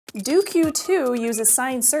Duqu 2 uses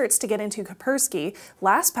signed certs to get into Kaspersky,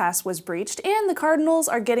 LastPass was breached, and the Cardinals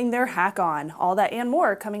are getting their hack on. All that and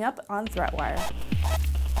more coming up on ThreatWire.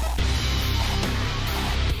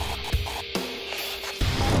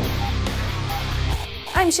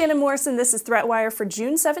 I'm Shannon Morrison. This is ThreatWire for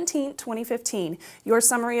June 17, 2015, your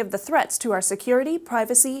summary of the threats to our security,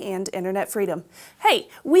 privacy, and internet freedom. Hey,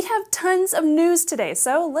 we have tons of news today,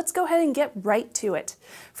 so let's go ahead and get right to it.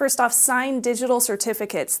 First off, signed digital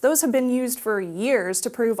certificates. Those have been used for years to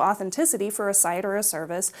prove authenticity for a site or a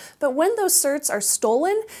service, but when those certs are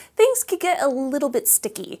stolen, things could get a little bit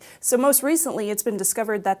sticky. So most recently, it's been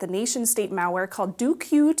discovered that the nation-state malware called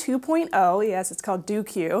Duqu 2.0, yes, it's called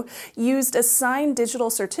Duqu, used a signed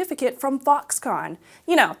digital certificate from Foxconn.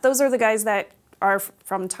 You know, those are the guys that are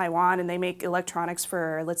from Taiwan and they make electronics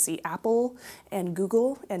for, let's see, Apple and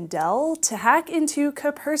Google and Dell, to hack into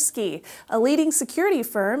Kaspersky, a leading security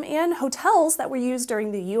firm, and hotels that were used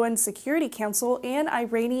during the UN Security Council and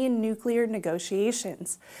Iranian nuclear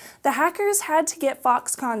negotiations. The hackers had to get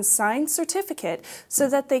Foxconn's signed certificate so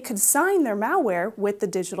that they could sign their malware with the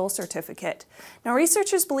digital certificate. Now,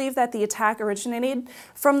 researchers believe that the attack originated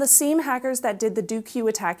from the same hackers that did the Duqu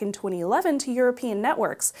attack in 2011 to European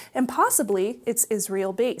networks, and possibly it's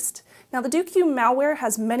Israel-based. Now, the Duqu malware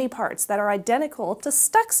has many parts that are identical to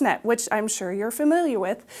Stuxnet, which I'm sure you're familiar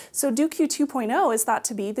with, so Duqu 2.0 is thought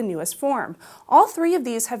to be the newest form. All three of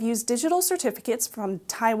these have used digital certificates from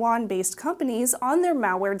Taiwan-based companies on their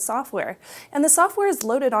malware software, and the software is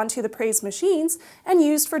loaded onto the praised machines and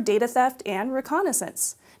used for data theft and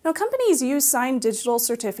reconnaissance. Now, companies use signed digital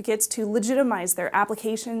certificates to legitimize their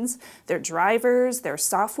applications, their drivers, their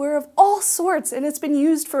software of all sorts, and it's been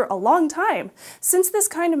used for a long time. Since this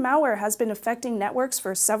kind of malware has been affecting networks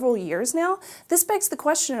for several years now, this begs the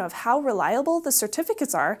question of how reliable the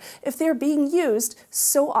certificates are if they're being used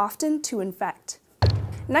so often to infect.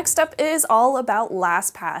 Next up is all about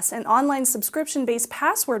LastPass, an online subscription-based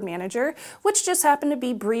password manager, which just happened to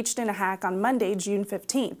be breached in a hack on Monday, June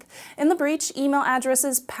 15th. In the breach, email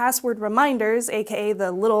addresses, password reminders, aka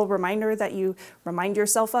the little reminder that you remind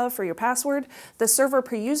yourself of for your password, the server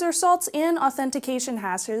per user salts, and authentication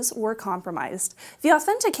hashes were compromised. The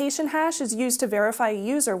authentication hash is used to verify a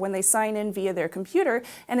user when they sign in via their computer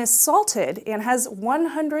and is salted and has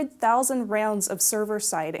 100,000 rounds of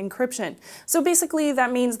server-side encryption. So basically,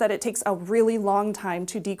 that means that it takes a really long time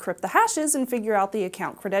to decrypt the hashes and figure out the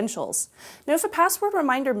account credentials. Now, if a password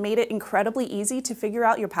reminder made it incredibly easy to figure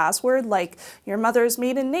out your password, like your mother's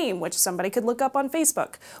maiden name, which somebody could look up on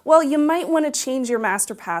Facebook, well, you might want to change your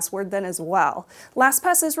master password then as well.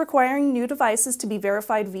 LastPass is requiring new devices to be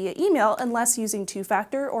verified via email unless using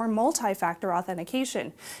two-factor or multi-factor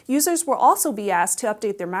authentication. Users will also be asked to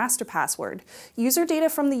update their master password. User data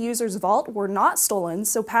from the user's vault were not stolen,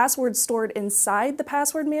 so passwords stored inside the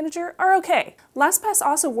password manager are okay. LastPass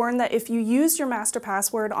also warned that if you use your master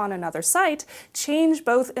password on another site, change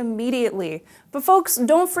both immediately. But folks,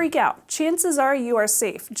 don't freak out. Chances are you are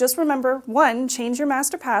safe. Just remember, 1, change your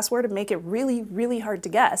master password and make it really, really hard to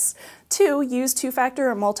guess. 2, use two-factor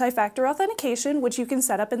or multi-factor authentication, which you can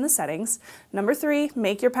set up in the settings. Number 3,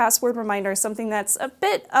 make your password reminder something that's a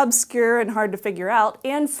bit obscure and hard to figure out.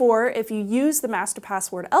 And 4, if you use the master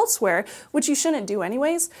password elsewhere, which you shouldn't do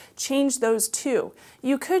anyways, change those too.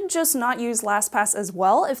 You could just not use LastPass as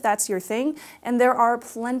well if that's your thing, and there are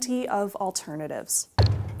plenty of alternatives.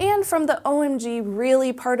 And from the OMG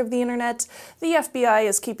really part of the internet, the FBI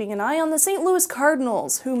is keeping an eye on the St. Louis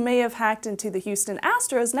Cardinals, who may have hacked into the Houston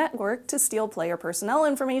Astros network to steal player personnel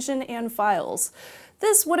information and files.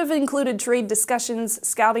 This would have included trade discussions,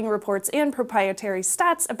 scouting reports, and proprietary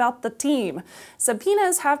stats about the team.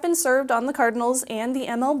 Subpoenas have been served on the Cardinals and the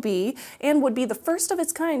MLB, and would be the first of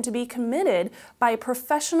its kind to be committed by a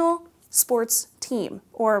professional sports team,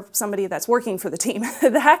 or somebody that's working for the team.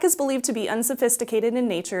 The hack is believed to be unsophisticated in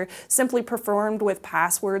nature, simply performed with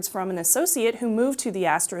passwords from an associate who moved to the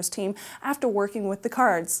Astros team after working with the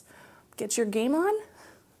Cards. Get your game on?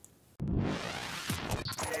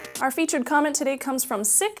 Our featured comment today comes from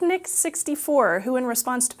SickNick64, who in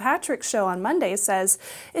response to Patrick's show on Monday says,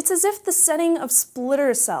 "It's as if the setting of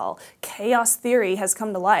Splinter Cell, chaos theory, has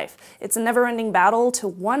come to life. It's a never-ending battle to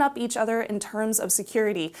one-up each other in terms of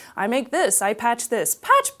security. I make this, I patch this,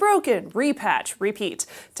 patch broken, repatch, repeat.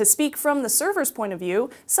 To speak from the server's point of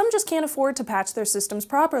view, some just can't afford to patch their systems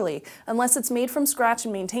properly. Unless it's made from scratch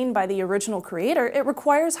and maintained by the original creator, it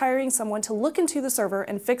requires hiring someone to look into the server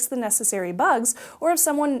and fix the necessary bugs, or if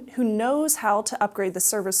someone who knows how to upgrade the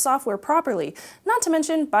server's software properly, not to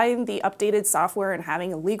mention buying the updated software and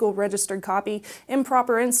having a legal registered copy.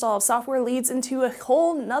 Improper install of software leads into a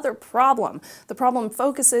whole nother problem. The problem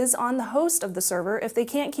focuses on the host of the server. If they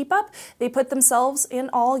can't keep up, they put themselves and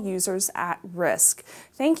all users at risk.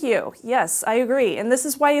 Thank you. Yes, I agree. And this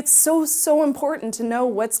is why it's so important to know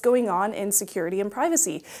what's going on in security and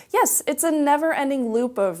privacy. Yes, it's a never-ending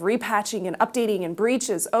loop of repatching and updating and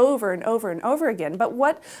breaches over and over and over again. But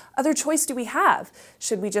what other choice do we have?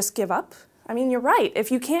 Should we just give up? I mean, you're right.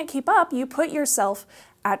 If you can't keep up, you put yourself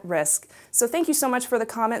at risk. So thank you so much for the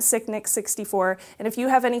comment, SickNick64. And if you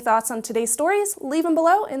have any thoughts on today's stories, leave them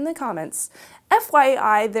below in the comments.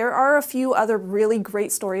 FYI, there are a few other really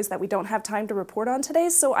great stories that we don't have time to report on today,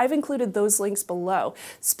 so I've included those links below.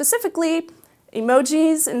 Specifically,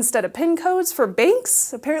 emojis instead of PIN codes for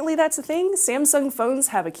banks. Apparently that's a thing. Samsung phones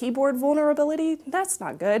have a keyboard vulnerability. That's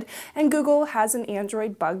not good. And Google has an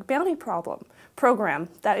Android bug bounty program.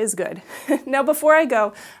 That is good. Now, before I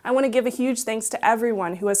go, I want to give a huge thanks to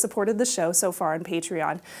everyone who has supported the show so far on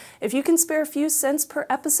Patreon. If you can spare a few cents per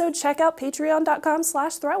episode, check out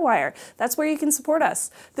patreon.com/threatwire. That's where you can support us.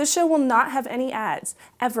 This show will not have any ads,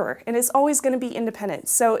 ever, and it's always going to be independent.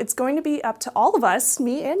 So it's going to be up to all of us,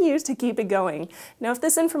 me and you, to keep it going. Now, if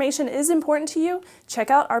this information is important to you, check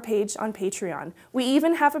out our page on Patreon. We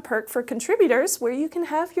even have a perk for contributors where you can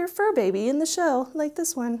have your fur baby in the show, like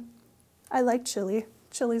this one. I like Chili.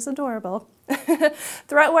 Chili's adorable.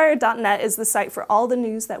 Threatwire.net is the site for all the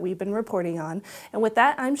news that we've been reporting on. And with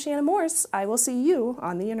that, I'm Shanna Morse. I will see you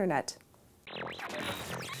on the internet.